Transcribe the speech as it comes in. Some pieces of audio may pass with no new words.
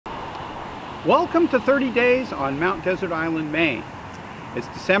Welcome to 30 Days on Mount Desert Island, Maine. It's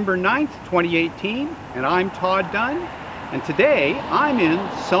December 9th, 2018, and I'm Todd Dunn, and today I'm in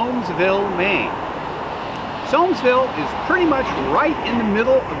Somesville, Maine. Somesville is pretty much right in the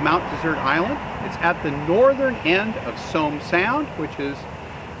middle of Mount Desert Island. It's at the northern end of Somes Sound, which is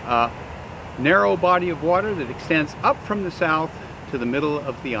a narrow body of water that extends up from the south to the middle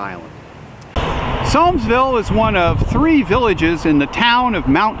of the island. Somesville is one of 3 villages in the town of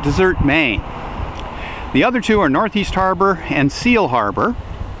Mount Desert, Maine. The other 2 are Northeast Harbor and Seal Harbor.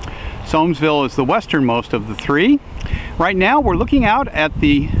 Somesville is the westernmost of the 3. Right now we're looking out at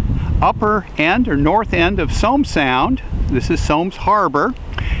the upper end or north end of Somes Sound. This is Somes Harbor.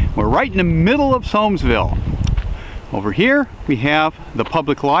 We're right in the middle of Somesville. Over here we have the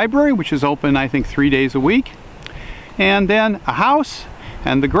public library, which is open I think 3 days a week. And then a house,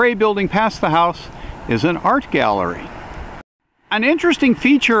 and the gray building past the house is an art gallery. An interesting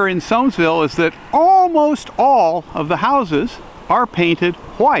feature in Somesville is that almost all of the houses are painted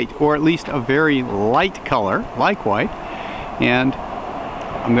white, or at least a very light color, like white. And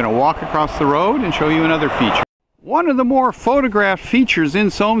I'm going to walk across the road and show you another feature. One of the more photographed features in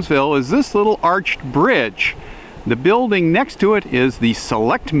Somesville is this little arched bridge. The building next to it is the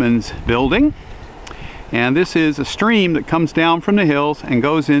Selectman's Building. And this is a stream that comes down from the hills and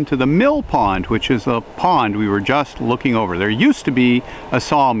goes into the mill pond, which is a pond we were just looking over. There used to be a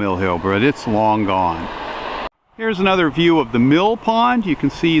sawmill here, but it's long gone. Here's another view of the mill pond. You can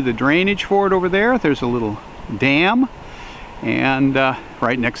see the drainage for it over there. There's a little dam, and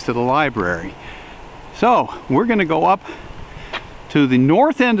right next to the library. So we're going to go up to the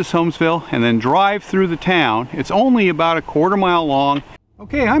north end of Somesville and then drive through the town. It's only about a quarter mile long.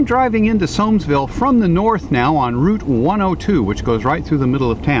 Okay, I'm driving into Somesville from the north now on Route 102, which goes right through the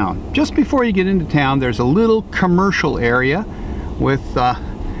middle of town. Just before you get into town, there's a little commercial area with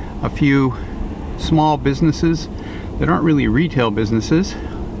a few small businesses that aren't really retail businesses,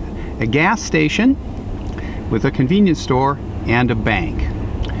 a gas station with a convenience store and a bank.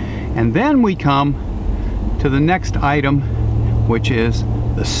 And then we come to the next item, which is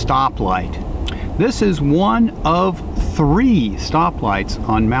the stoplight. This is one of 3 stoplights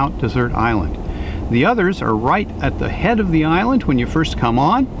on Mount Desert Island. The others are right at the head of the island when you first come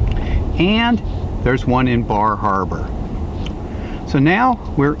on, and there's one in Bar Harbor. So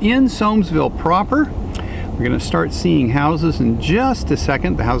now we're in Somesville proper. We're going to start seeing houses in just a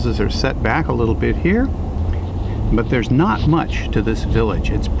second. The houses are set back a little bit here, but there's not much to this village.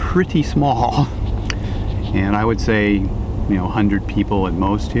 It's pretty small, and I would say, 100 people at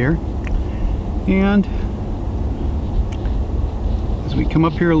most here. And as we come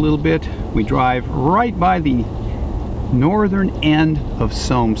up here a little bit, we drive right by the northern end of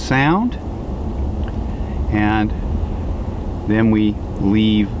Somes Sound, and then we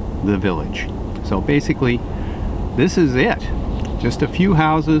leave the village. So basically, this is it. Just a few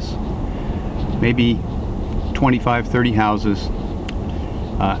houses, maybe 25, 30 houses,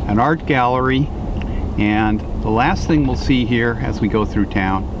 an art gallery, and the last thing we'll see here as we go through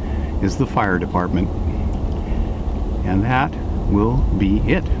town is the fire department. And that will be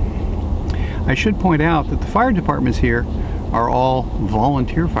it. I should point out that the fire departments here are all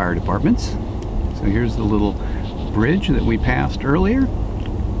volunteer fire departments. So here's the little bridge that we passed earlier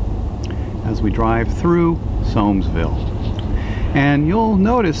as we drive through Somesville. And you'll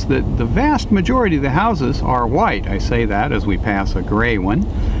notice that the vast majority of the houses are white. I say that as we pass a gray one,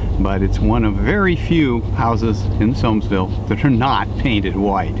 but it's one of very few houses in Somesville that are not painted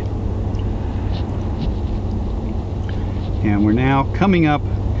white. And we're now coming up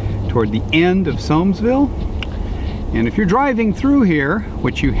toward the end of Somesville. And if you're driving through here,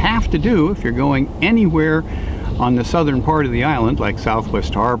 which you have to do if you're going anywhere on the southern part of the island, like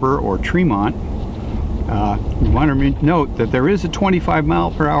Southwest Harbor or Tremont, you want to note that there is a 25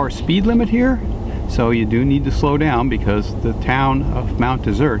 mile/hour speed limit here, so you do need to slow down because the town of Mount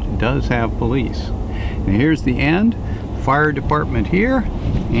Desert does have police. And here's the end, fire department here,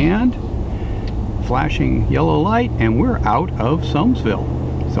 and flashing yellow light, and we're out of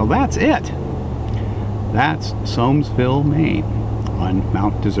Somesville. So that's it. That's Somesville, Maine on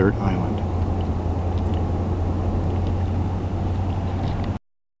Mount Desert Island.